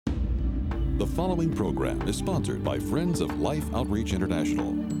The following program is sponsored by Friends of Life Outreach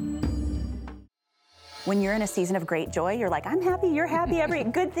International. When you're in a season of great joy, you're like, I'm happy, you're happy,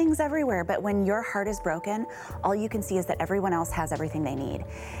 good things everywhere. But when your heart is broken, all you can see is that everyone else has everything they need.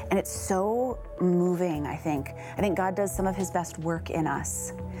 And it's so moving, I think. I think God does some of his best work in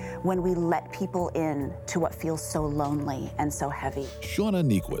us when we let people in to what feels so lonely and so heavy. Shauna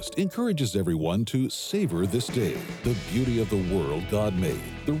Niequist encourages everyone to savor this day, the beauty of the world God made,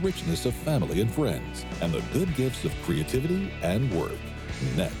 the richness of family and friends, and the good gifts of creativity and work.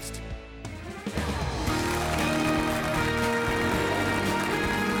 Next.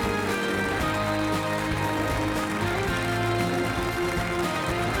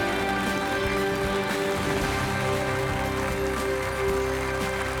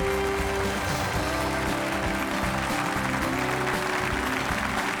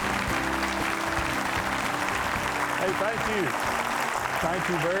 Thank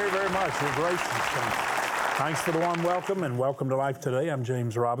you very, very much. You're gracious. Thanks for the warm welcome, and welcome to Life Today. I'm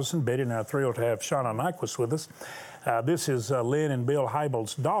James Robison. Betty and I are thrilled to have Shauna Niequist with us. This is Lynn and Bill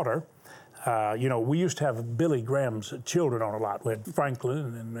Heibel's daughter. We used to have Billy Graham's children on a lot. We had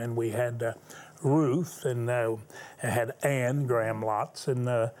Franklin, and we had Ruth, and had Ann Graham lots.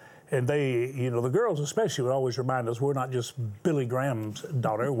 And they, the girls especially would always remind us we're not just Billy Graham's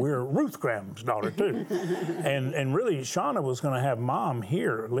daughter, we're Ruth Graham's daughter too. and really, Shauna was going to have Mom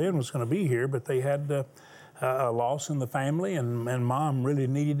here. Lynn was going to be here, but they had a loss in the family, and Mom really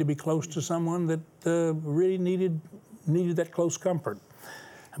needed to be close to someone that really needed that close comfort.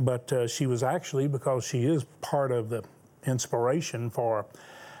 But she was actually, because she is part of the inspiration for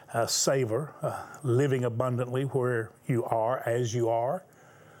Savor, living abundantly where you are, as you are.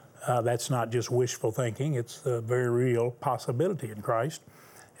 That's not just wishful thinking. It's a very real possibility in Christ.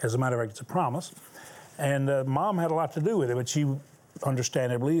 As a matter of fact, it's a promise. And Mom had a lot to do with it, but she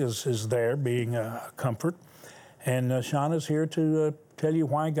understandably is there being a comfort. And Shauna's here to tell you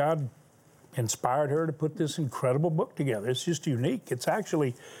why God inspired her to put this incredible book together. It's just unique. It's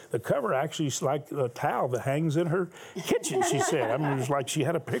actually, the cover actually is like a towel that hangs in her kitchen, she said. I mean, it's like she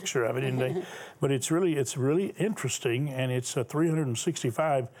had a picture of it. But it's really interesting, and it's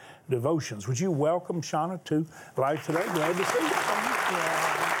 365 devotions. Would you welcome Shauna to Life Today? Glad to see you. Thank you.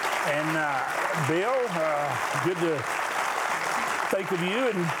 And Bill, good to think of you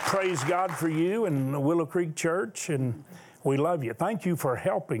and praise God for you and Willow Creek Church, and we love you. Thank you for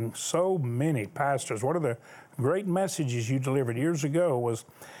helping so many pastors. One of the great messages you delivered years ago was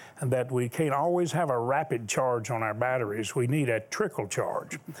that we can't always have a rapid charge on our batteries. We need a trickle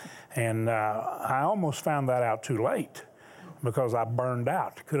charge. And I almost found that out too late because I burned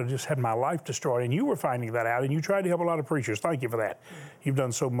out. Could have just had my life destroyed. And you were finding that out, and you tried to help a lot of preachers. Thank you for that. You've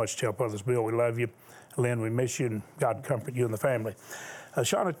done so much to help others. Bill, we love you. Lynn, we miss you, and God comfort you and the family.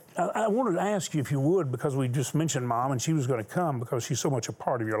 Shauna, I wanted to ask you if you would, because we just mentioned Mom, and she was going to come because she's so much a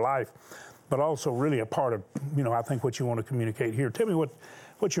part of your life, but also really a part of, I think what you want to communicate here. Tell me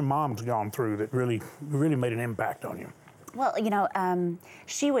what your mom's gone through that really made an impact on you. Well,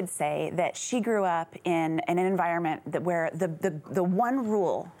 she would say that she grew up in an environment where the one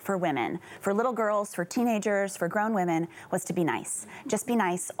rule for women, for little girls, for teenagers, for grown women, was to be nice. Just be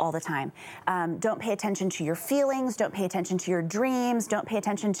nice all the time. Don't pay attention to your feelings. Don't pay attention to your dreams. Don't pay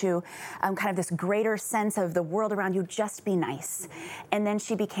attention to kind of this greater sense of the world around you. Just be nice. And then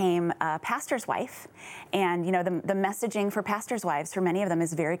she became a pastor's wife. And, the messaging for pastors' wives, for many of them,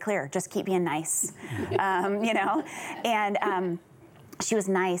 is very clear. Just keep being nice, And she was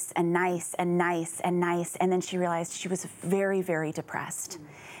nice and nice and nice and nice. And then she realized she was very, very depressed.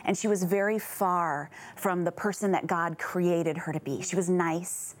 And she was very far from the person that God created her to be. She was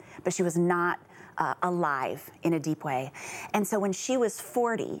nice, but she was not alive in a deep way. And so when she was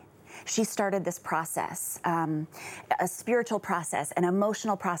 40, she started this process, a spiritual process, an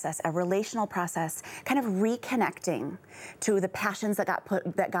emotional process, a relational process, kind of reconnecting to the passions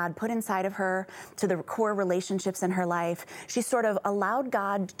that God put inside of her, to the core relationships in her life. She sort of allowed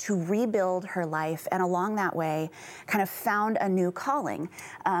God to rebuild her life, and along that way, kind of found a new calling.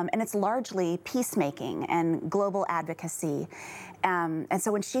 And it's largely peacemaking and global advocacy. And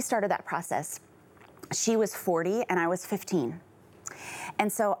so when she started that process, she was 40 and I was 15.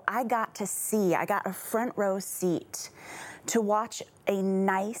 And so I got a front row seat to watch a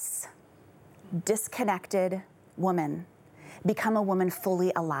nice, disconnected woman become a woman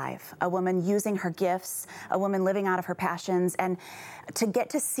fully alive, a woman using her gifts, a woman living out of her passions. And to get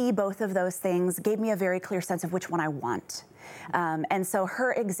to see both of those things gave me a very clear sense of which one I want. And so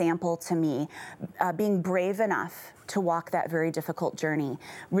her example to me, being brave enough to walk that very difficult journey,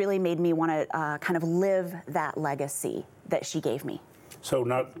 really made me want to kind of live that legacy that she gave me. So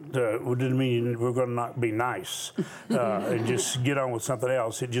it didn't mean we're going to not be nice and just get on with something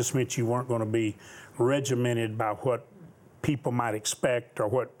else. It just meant you weren't going to be regimented by what people might expect or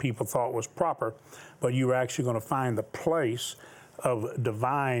what people thought was proper, but you were actually going to find the place of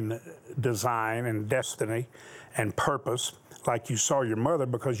divine design and destiny and purpose, like you saw your mother,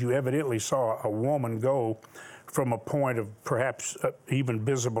 because you evidently saw a woman go from a point of perhaps even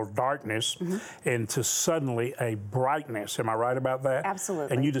visible darkness into suddenly a brightness. Am I right about that?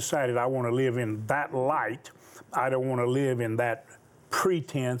 Absolutely. And you decided, I want to live in that light. I don't want to live in that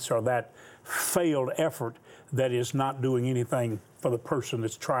pretense or that failed effort that is not doing anything for the person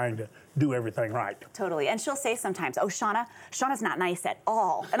that's trying to do everything right. Totally. And she'll say sometimes, oh, Shauna's not nice at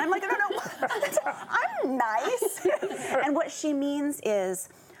all. And I'm like, no, I'm nice. And what she means is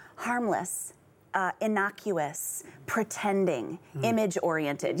harmless, innocuous, pretending,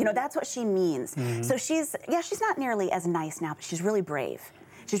 image-oriented. You know, that's what she means. So she's not nearly as nice now, but she's really brave.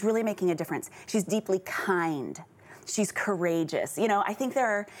 She's really making a difference. She's deeply kind. She's courageous. You know, I think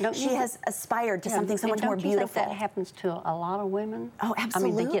she has aspired to something so much more beautiful. Think that happens to a lot of women? Oh,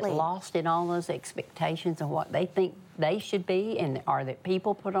 absolutely. I mean, they get lost in all those expectations of what they think they should be, or that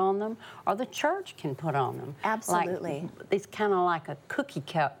people put on them, or the church can put on them. Absolutely. Like, it's kind of like a cookie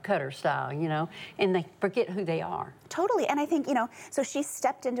cutter style, you know, and they forget who they are. Totally. And I think, you know, so she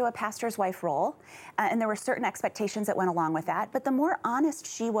stepped into a pastor's wife role, and there were certain expectations that went along with that. But the more honest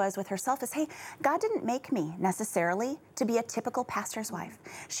she was with herself is, hey, God didn't make me necessarily to be a typical pastor's wife.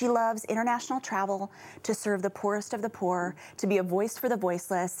 She loves international travel, to serve the poorest of the poor, to be a voice for the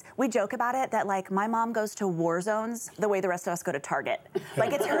voiceless. We joke about it that, like, my mom goes to war zones the way the rest of us go to Target.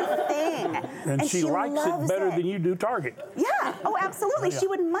 Like, it's her thing. And she likes it better than you do Target. Yeah. Oh, absolutely. She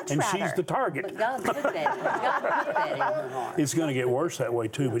would much rather. And she's the target. But God put that in her heart. It's going to get worse that way,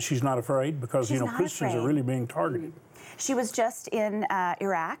 too, but she's not afraid because, you know, Christians are really being targeted. She was just in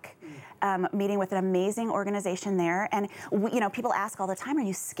Iraq, meeting with an amazing organization there. And, you know, people ask all the time, are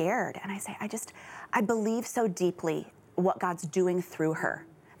you scared? And I say, I believe so deeply what God's doing through her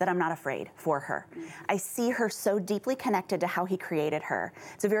that I'm not afraid for her. I see her so deeply connected to how he created her.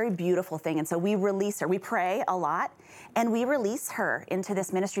 It's a very beautiful thing. And so we release her. We pray a lot, and we release her into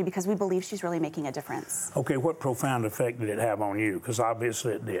this ministry because we believe she's really making a difference. Okay, what profound effect did it have on you? Because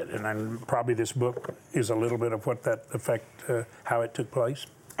obviously it did. And then probably this book is a little bit of what that effect, how it took place.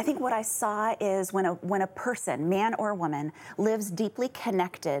 I think what I saw is when a person, man or woman, lives deeply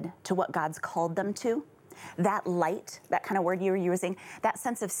connected to what God's called them to, that light, that kind of word you were using, that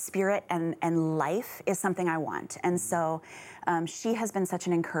sense of spirit and life is something I want. And so she has been such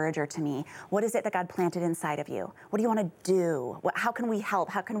an encourager to me. What is it that God planted inside of you? What do you want to do? How can we help?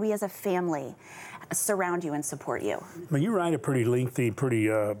 How can we as a family surround you and support you? Well, you write a pretty lengthy,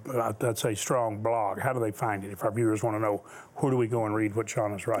 pretty, I'd say, strong blog. How do they find it? If our viewers want to know, where do we go and read what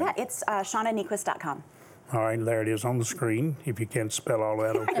Shauna's writing? Yeah, it's ShaunaNiequist.com. All right, there it is on the screen. If you can't spell all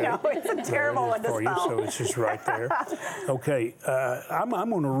that, okay. I know, it's a terrible one to spell. You, so it's just right there. Okay, I'm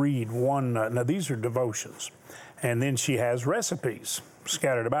going to read one. Now, these are devotions. And then she has recipes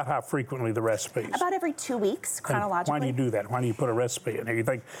scattered about. How frequently the recipes? About every 2 weeks, chronologically. And why do you do that? Why do you put a recipe in there? You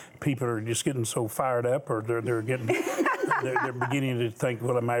think people are just getting so fired up, or they're getting they're beginning to think,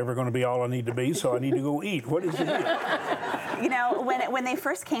 well, am I ever going to be all I need to be? So I need to go eat. What is it? You know, when they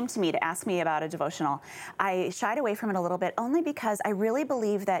first came to me to ask me about a devotional, I shied away from it a little bit, only because I really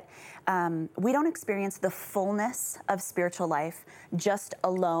believe that we don't experience the fullness of spiritual life just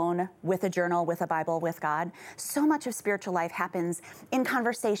alone with a journal, with a Bible, with God. So much of spiritual life happens in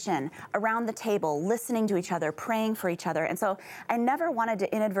conversation, around the table, listening to each other, praying for each other. And so I never wanted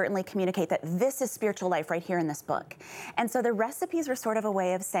to inadvertently communicate that this is spiritual life right here in this book. And so the recipes were sort of a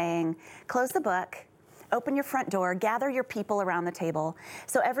way of saying, close the book, open your front door, gather your people around the table.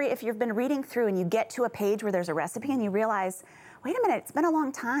 So if you've been reading through and you get to a page where there's a recipe and you realize, wait a minute, it's been a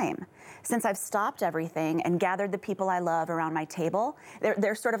long time since I've stopped everything and gathered the people I love around my table.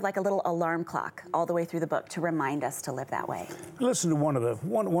 They're sort of like a little alarm clock all the way through the book to remind us to live that way. Listen to one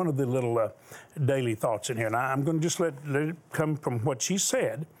of the little daily thoughts in here. Now, I'm going to just let it come from what she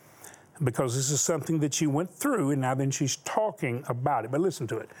said, because this is something that she went through, and now then she's talking about it. But listen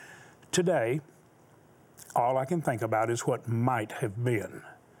to it. Today, all I can think about is what might have been.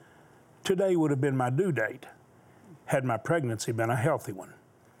 Today would have been my due date had my pregnancy been a healthy one.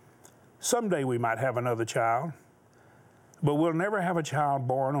 Someday we might have another child, but we'll never have a child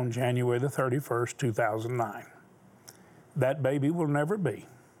born on January the 31st, 2009. That baby will never be.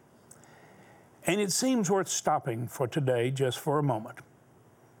 And it seems worth stopping for today just for a moment.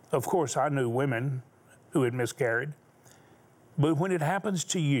 Of course, I knew women who had miscarried, but when it happens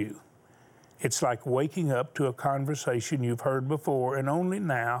to you, It's like waking up to a conversation you've heard before and only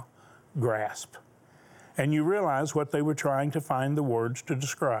now grasp. And you realize what they were trying to find the words to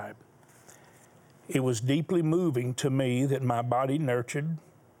describe. It was deeply moving to me that my body nurtured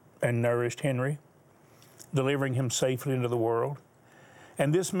and nourished Henry, delivering him safely into the world.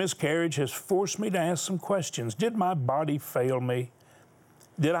 And this miscarriage has forced me to ask some questions. Did my body fail me?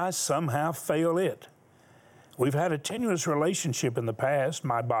 Did I somehow fail it? We've had a tenuous relationship in the past,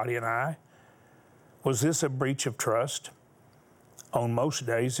 my body and I. Was this a breach of trust? On most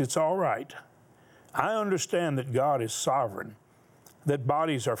days, it's all right. I understand that God is sovereign, that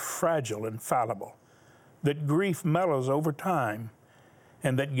bodies are fragile and fallible, that grief mellows over time,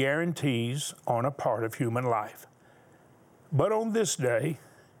 and that guarantees aren't a part of human life. But on this day,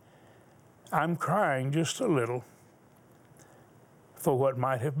 I'm crying just a little for what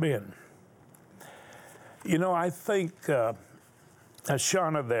might have been. You know, I think,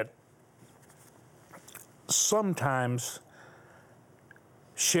 Shauna, that sometimes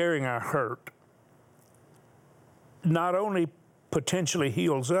sharing our hurt not only potentially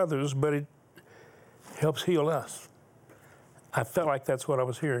heals others, but it helps heal us. I felt like that's what I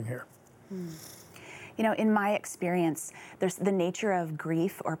was hearing here. You know, in my experience, there's the nature of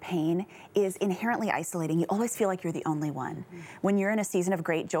grief or pain is inherently isolating. You always feel like you're the only one. When you're in a season of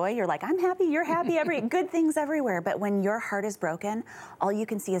great joy, you're like, I'm happy, you're happy, good things everywhere. But when your heart is broken, all you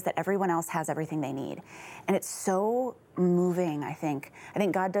can see is that everyone else has everything they need. And it's so moving, I think. I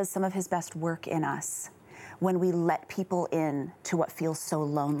think God does some of his best work in us when we let people in to what feels so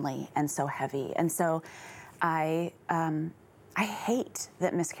lonely and so heavy. And so I hate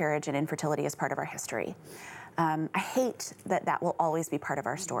that miscarriage and infertility is part of our history. I hate that that will always be part of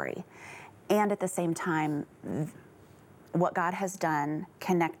our story. And at the same time, what God has done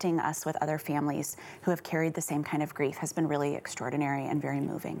connecting us with other families who have carried the same kind of grief has been really extraordinary and very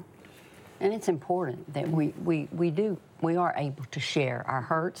moving. And it's important that we are able to share our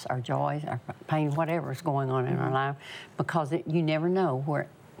hurts, our joys, our pain, whatever is going on in our life, because you never know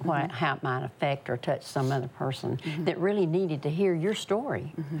how it might affect or touch some other person that really needed to hear your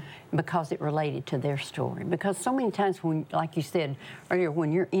story because it related to their story. Because so many times when, like you said earlier,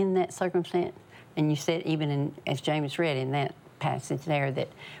 when you're in that circumstance, and you said even as James read in that passage there, that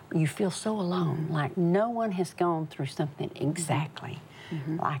you feel so alone, like no one has gone through something exactly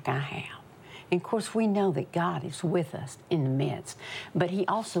like I have. And of course, we know that God is with us in the midst, but he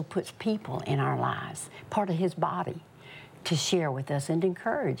also puts people in our lives, part of his body, to share with us and to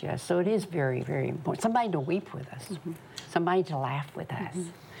encourage us. So it is very, very important. Somebody to weep with us, somebody to laugh with us,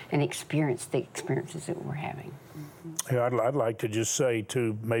 and experience the experiences that we're having. Yeah, I'd like to just say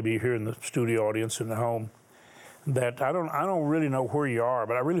to maybe here in the studio audience in the home that I don't really know where you are,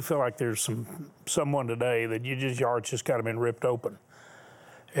 but I really feel like there's someone today that your heart's just kind of been ripped open,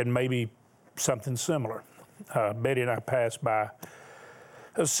 and maybe something similar. Betty and I passed by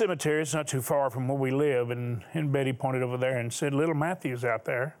a cemetery. It's not too far from where we live, and Betty pointed over there and said, "Little Matthew's out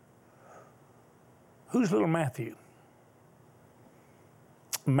there." Who's little Matthew?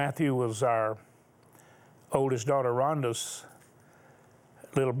 Matthew was our oldest daughter Rhonda's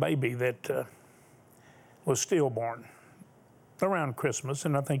little baby that was stillborn around Christmas,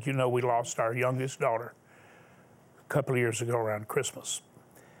 and I think you know we lost our youngest daughter a couple of years ago around Christmas.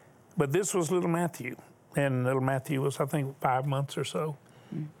 But this was little Matthew, and little Matthew was, I think, 5 months or so.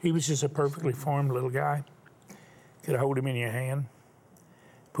 He was just a perfectly formed little guy. Could hold him in your hand,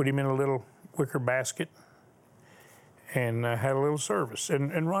 put him in a little wicker basket, and had a little service.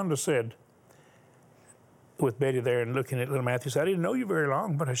 And Rhonda said, with Betty there and looking at little Matthew, said, "I didn't know you very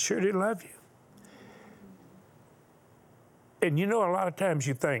long, but I sure did love you." And you know, a lot of times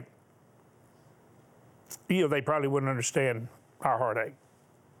you think, they probably wouldn't understand our heartache,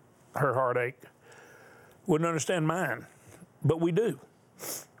 her heartache, wouldn't understand mine, but we do.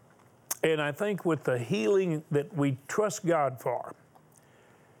 And I think with the healing that we trust God for,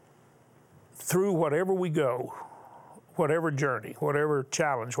 through whatever we go, whatever journey, whatever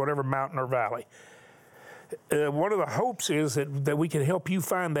challenge, whatever mountain or valley, one of the hopes is that we can help you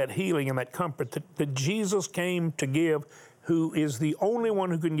find that healing and that comfort that Jesus came to give, who is the only one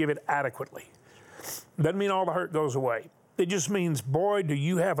who can give it adequately. Doesn't mean all the hurt goes away. It just means, boy, do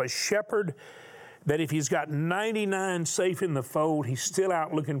you have a shepherd that if he's got 99 safe in the fold, he's still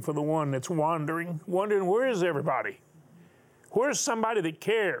out looking for the one that's wandering, wondering, where is everybody? Where's somebody that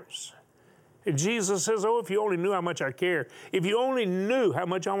cares? And Jesus says, oh, if you only knew how much I care, if you only knew how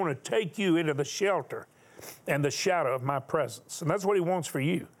much I want to take you into the shelter and the shadow of my presence. And that's what he wants for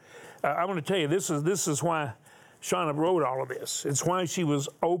you. I want to tell you, this is why Shauna wrote all of this. It's why she was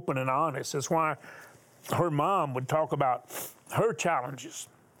open and honest. It's why her mom would talk about her challenges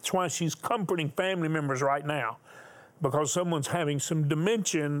That's why she's comforting family members right now, because someone's having some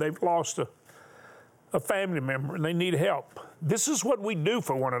dementia and they've lost a family member and they need help. This is what we do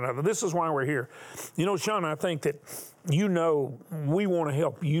for one another. This is why we're here. You know, Shauna, I think that we want to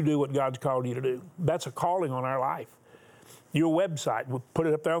help you do what God's called you to do. That's a calling on our life. Your website, we'll put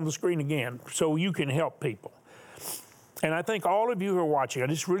it up there on the screen again, so you can help people. And I think all of you who are watching, I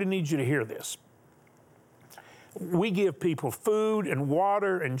just really need you to hear this. We give people food and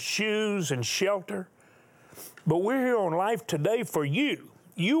water and shoes and shelter, but we're here on Life Today for you.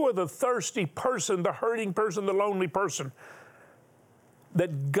 You are the thirsty person, the hurting person, the lonely person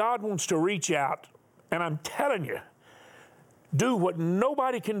that God wants to reach out. And I'm telling you, do what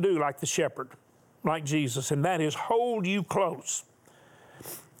nobody can do like the shepherd, like Jesus, and that is hold you close.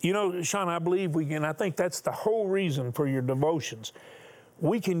 You know, Shauna, I believe we can, I think that's the whole reason for your devotions.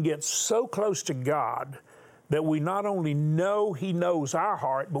 We can get so close to God that we not only know He knows our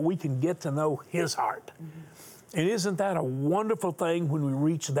heart, but we can get to know His heart. Mm-hmm. And isn't that a wonderful thing when we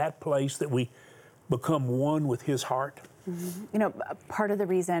reach that place that we become one with His heart? Mm-hmm. You know, part of the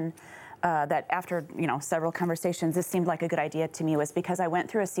reason that after, several conversations, this seemed like a good idea to me was because I went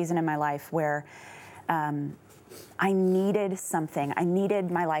through a season in my life where I needed something. I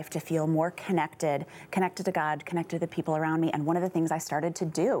needed my life to feel more connected to God, connected to the people around me. And one of the things I started to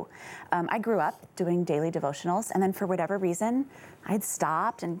do, I grew up doing daily devotionals, and then for whatever reason, I'd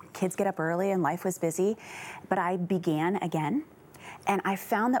stopped, and kids get up early and life was busy, but I began again. And I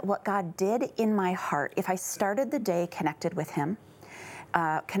found that what God did in my heart, if I started the day connected with Him,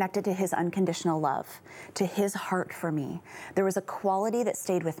 connected to His unconditional love, to His heart for me, there was a quality that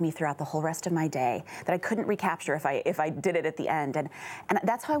stayed with me throughout the whole rest of my day that I couldn't recapture if I did it at the end. And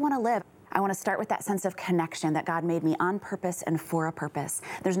that's how I want to live. I want to start with that sense of connection that God made me on purpose and for a purpose.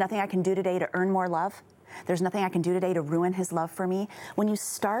 There's nothing I can do today to earn more love. There's nothing I can do today to ruin His love for me. When you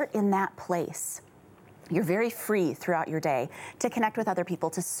start in that place, you're very free throughout your day to connect with other people,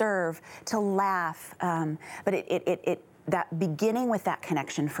 to serve, to laugh. But that beginning with that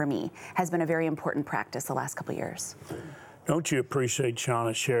connection for me has been a very important practice the last couple of years. Don't you appreciate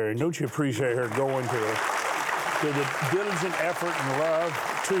Shauna sharing? Don't you appreciate her going to the diligent effort and love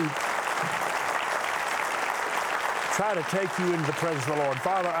to try to take you into the presence of the Lord?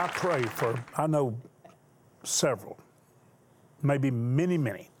 Father, I pray I know several, maybe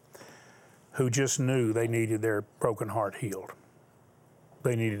many, who just knew they needed their broken heart healed.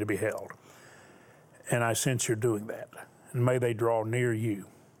 They needed to be held. And I sense You're doing that. And may they draw near You,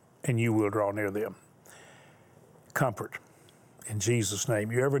 and You will draw near them. Comfort, in Jesus'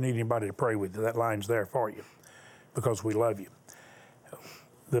 name. You ever need anybody to pray with you, that line's there for you, because we love you.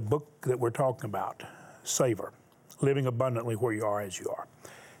 The book that we're talking about, Savor, Living Abundantly Where You Are As You Are.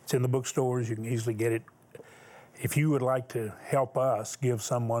 It's in the bookstores. You can easily get it. If you would like to help us give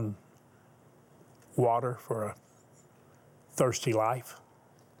someone water for a thirsty life,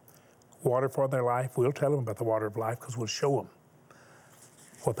 water for their life, we'll tell them about the water of life, because we'll show them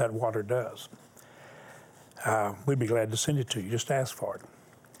what that water does. We'd be glad to send it to you. Just ask for it.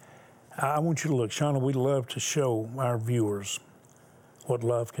 I want you to look. Shauna, we'd love to show our viewers what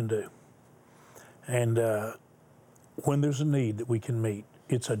love can do. And when there's a need that we can meet,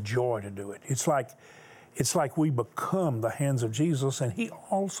 it's a joy to do it. It's like we become the hands of Jesus. And He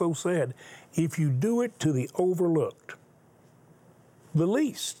also said, if you do it to the overlooked, the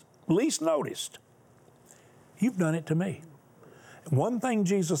least noticed, you've done it to me. One thing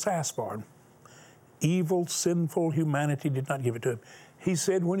Jesus asked for, evil, sinful humanity did not give it to Him. He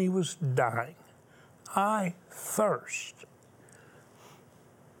said when He was dying, I thirst.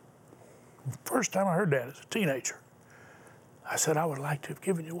 First time I heard that as a teenager, I said, I would like to have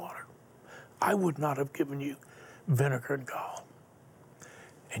given you water. I would not have given you vinegar and gall.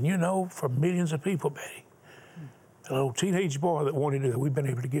 And for millions of people, Betty, a little teenage boy that wanted to, we've been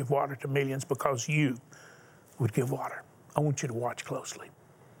able to give water to millions because you would give water. I want you to watch closely.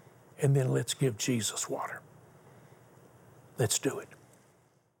 And then let's give Jesus water. Let's do it.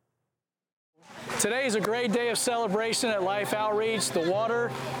 Today is a great day of celebration at Life Outreach. The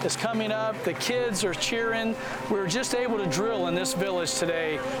water is coming up. The kids are cheering. We were just able to drill in this village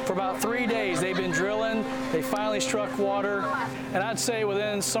today. For about 3 days, they've been drilling. They finally struck water. And I'd say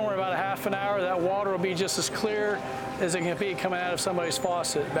within somewhere about a half an hour, that water will be just as clear as it can be coming out of somebody's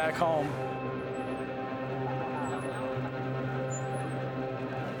faucet back home.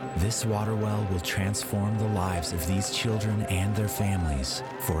 This water well will transform the lives of these children and their families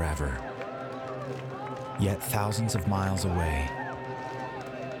forever. Yet thousands of miles away,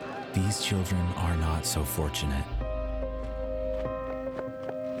 these children are not so fortunate.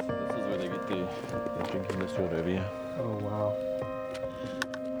 This is where they get the drinking this water over here. Oh, wow.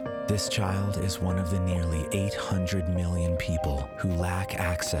 This child is one of the nearly 800 million people who lack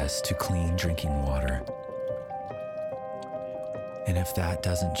access to clean drinking water. And if that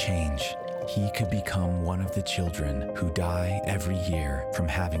doesn't change, he could become one of the children who die every year from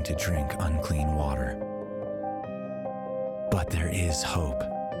having to drink unclean water. But there is hope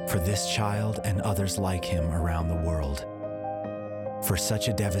for this child and others like him around the world. For such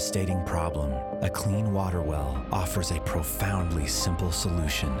a devastating problem, a clean water well offers a profoundly simple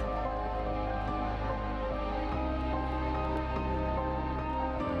solution.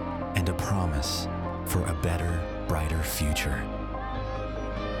 And a promise for a better, brighter future.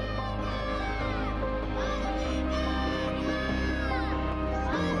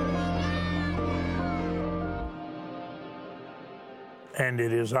 And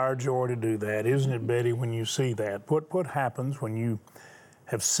it is our joy to do that, isn't it, Betty, when you see that? What happens when you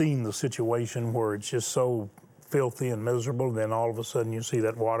have seen the situation where it's just so filthy and miserable, then all of a sudden you see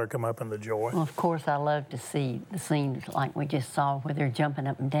that water come up and the joy? Well, of course, I love to see the scenes like we just saw where they're jumping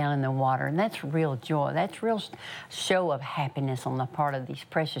up and down in the water, and that's real joy. That's real show of happiness on the part of these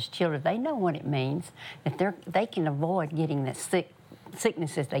precious children. They know what it means, that they can avoid getting that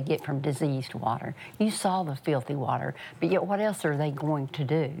sicknesses they get from diseased water. You saw the filthy water, but yet what else are they going to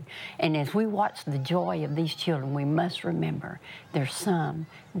do? And as we watch the joy of these children, we must remember there's some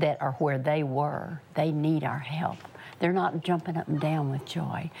that are where they were. They need our help. They're not jumping up and down with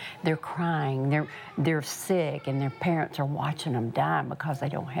joy. They're crying, they're sick, and their parents are watching them die because they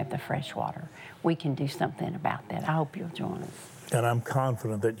don't have the fresh water. We can do something about that. I hope you'll join us. And I'm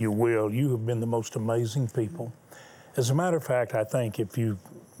confident that you will. You have been the most amazing people. As a matter of fact, I think if you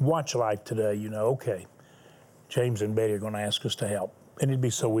watch Life Today, you know, okay, James and Betty are going to ask us to help. And it'd be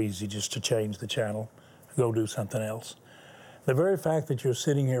so easy just to change the channel, go do something else. The very fact that you're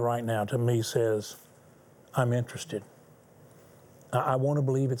sitting here right now to me says, I'm interested. I want to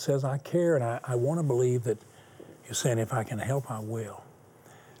believe it says I care, and I want to believe that you're saying if I can help, I will.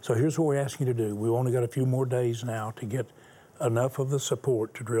 So here's what we're asking you to do. We've only got a few more days now to get enough of the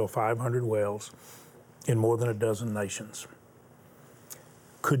support to drill 500 wells in more than a dozen nations.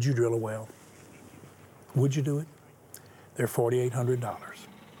 Could you drill a well? Would you do it? They're $4,800.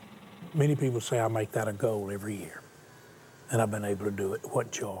 Many people say I make that a goal every year, and I've been able to do it.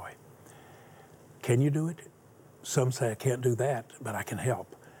 What joy. Can you do it? Some say I can't do that, but I can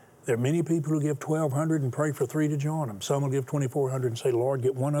help. There are many people who give $1,200 and pray for 3 to join them. Some will give $2,400 and say, Lord,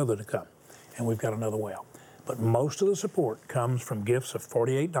 get one other to come, and we've got another well. But most of the support comes from gifts of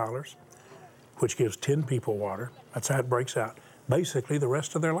 $48, which gives 10 people water. That's how it breaks out. Basically, the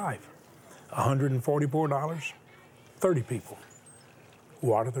rest of their life. $144, 30 people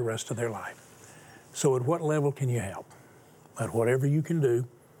water the rest of their life. So at what level can you help? At whatever you can do.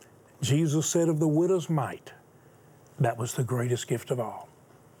 Jesus said of the widow's mite, that was the greatest gift of all,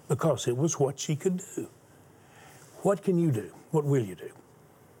 because it was what she could do. What can you do? What will you do?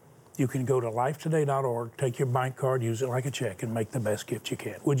 You can go to lifetoday.org, take your bank card, use it like a check, and make the best gift you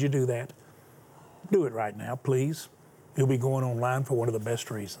can. Would you do that? Do it right now, please. You'll be going online for one of the best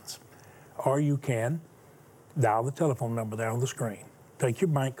reasons. Or you can dial the telephone number there on the screen. Take your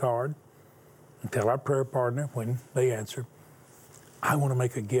bank card and tell our prayer partner when they answer, I want to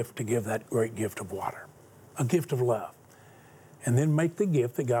make a gift to give that great gift of water, a gift of love. And then make the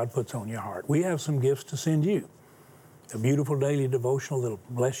gift that God puts on your heart. We have some gifts to send you. A beautiful daily devotional that'll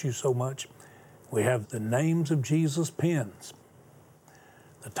bless you so much. We have the Names of Jesus pens,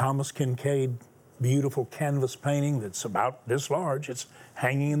 the Thomas Kincaid beautiful canvas painting that's about this large. It's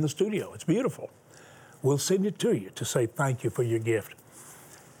hanging in the studio. It's beautiful. We'll send it to you to say thank you for your gift.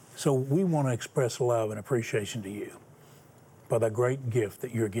 So we want to express love and appreciation to you for the great gift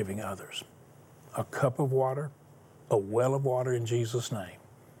that you're giving others. A cup of water, a well of water in Jesus' name.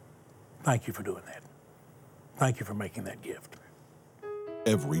 Thank you for doing that. Thank you for making that gift.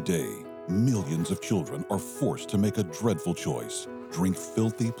 Every day, millions of children are forced to make a dreadful choice: drink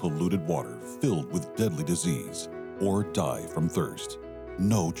filthy, polluted water filled with deadly disease, or die from thirst.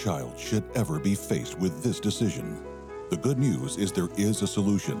 No child should ever be faced with this decision. The good news is there is a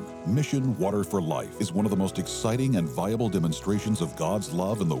solution. Mission Water for Life is one of the most exciting and viable demonstrations of God's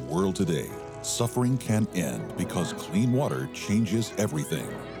love in the world today. Suffering can end because clean water changes everything.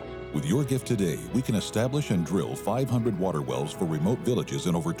 With your gift today, we can establish and drill 500 water wells for remote villages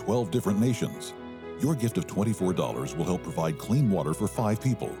in over 12 different nations. Your gift of $24 will help provide clean water for 5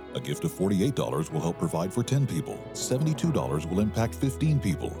 people. A gift of $48 will help provide for 10 people. $72 will impact 15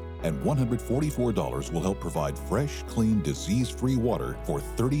 people. And $144 will help provide fresh, clean, disease-free water for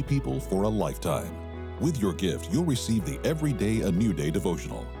 30 people for a lifetime. With your gift, you'll receive the Every Day a New Day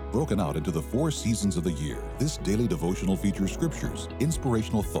devotional, Broken out into the 4 seasons of the year, this daily devotional features scriptures,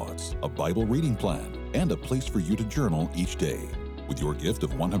 inspirational thoughts, a Bible reading plan, and a place for you to journal each day. With your gift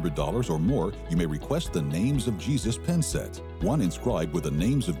of $100 or more, you may request the Names of Jesus pen set, one inscribed with the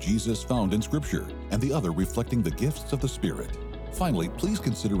names of Jesus found in Scripture, and the other reflecting the gifts of the Spirit. Finally, please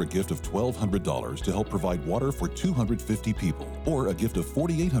consider a gift of $1,200 to help provide water for 250 people, or a gift of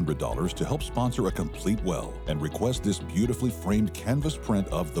 $4,800 to help sponsor a complete well, and request this beautifully framed canvas print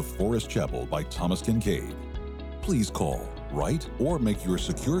of The Forest Chapel by Thomas Kincaid. Please call, write, or make your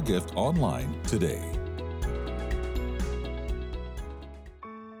secure gift online today.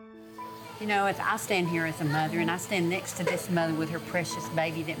 You know, I stand here as a mother, and I stand next to this mother with her precious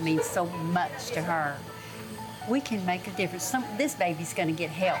baby that means so much to her. We can make a difference. This baby's going to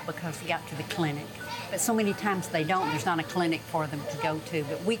get help because he got to the clinic, but so many times they don't. There's not a clinic for them to go to,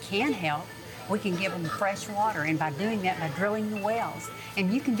 but we can help. We can give them fresh water, and by doing that, by drilling the wells,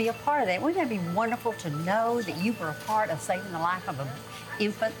 and you can be a part of that. Wouldn't that be wonderful to know that you were a part of saving the life of an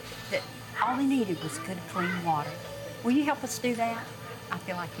infant that all they needed was good, clean water? Will you help us do that? I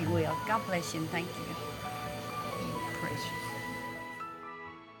feel like you will. God bless you and thank you. You're precious.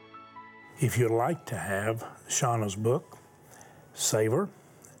 If you'd like to have Shauna's book, Savor,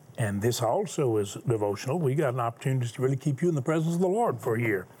 and this also is devotional, we got an opportunity to really keep you in the presence of the Lord for a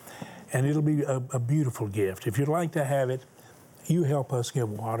year. And it'll be a beautiful gift. If you'd like to have it, you help us give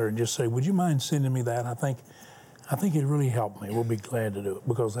water and just say, would you mind sending me that? I think it really helped me. We'll be glad to do it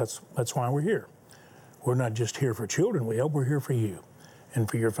because that's why we're here. We're not just here for children we help, we're here for you and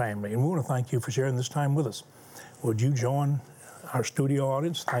for your family. And we want to thank you for sharing this time with us. Would you join our studio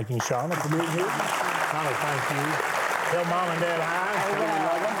audience thanking Shauna for being here? Shauna, thank you. Tell Mom and Dad hi. I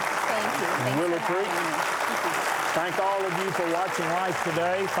will. Thank you. And Willow Creek. Thank all of you for watching Life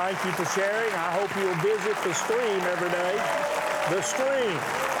Today. Thank you for sharing. I hope you'll visit the stream every day. The stream.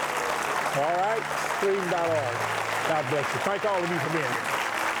 All right? Stream.org. God bless you. Thank all of you for being here.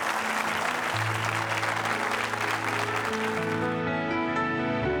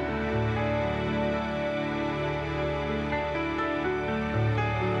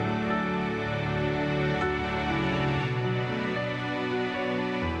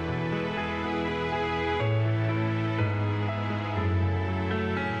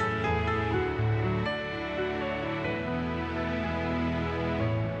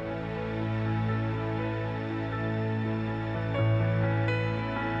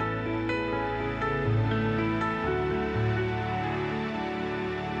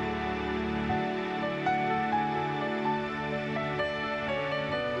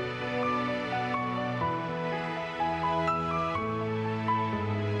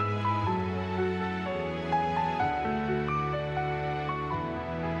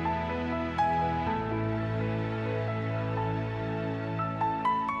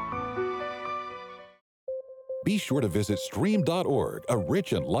 Be sure to visit stream.org, a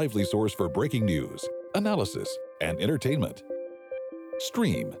rich and lively source for breaking news, analysis, and entertainment.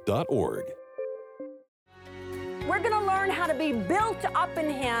 Stream.org. We're going to learn how to be built up in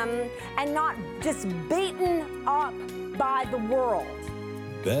Him and not just beaten up by the world.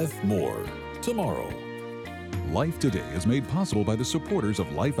 Beth Moore, tomorrow. Life Today is made possible by the supporters of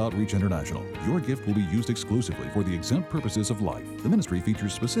Life Outreach International. Your gift will be used exclusively for the exempt purposes of life. The ministry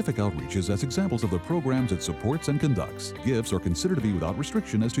features specific outreaches as examples of the programs it supports and conducts. Gifts are considered to be without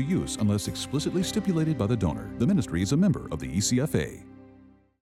restriction as to use unless explicitly stipulated by the donor. The ministry is a member of the ECFA.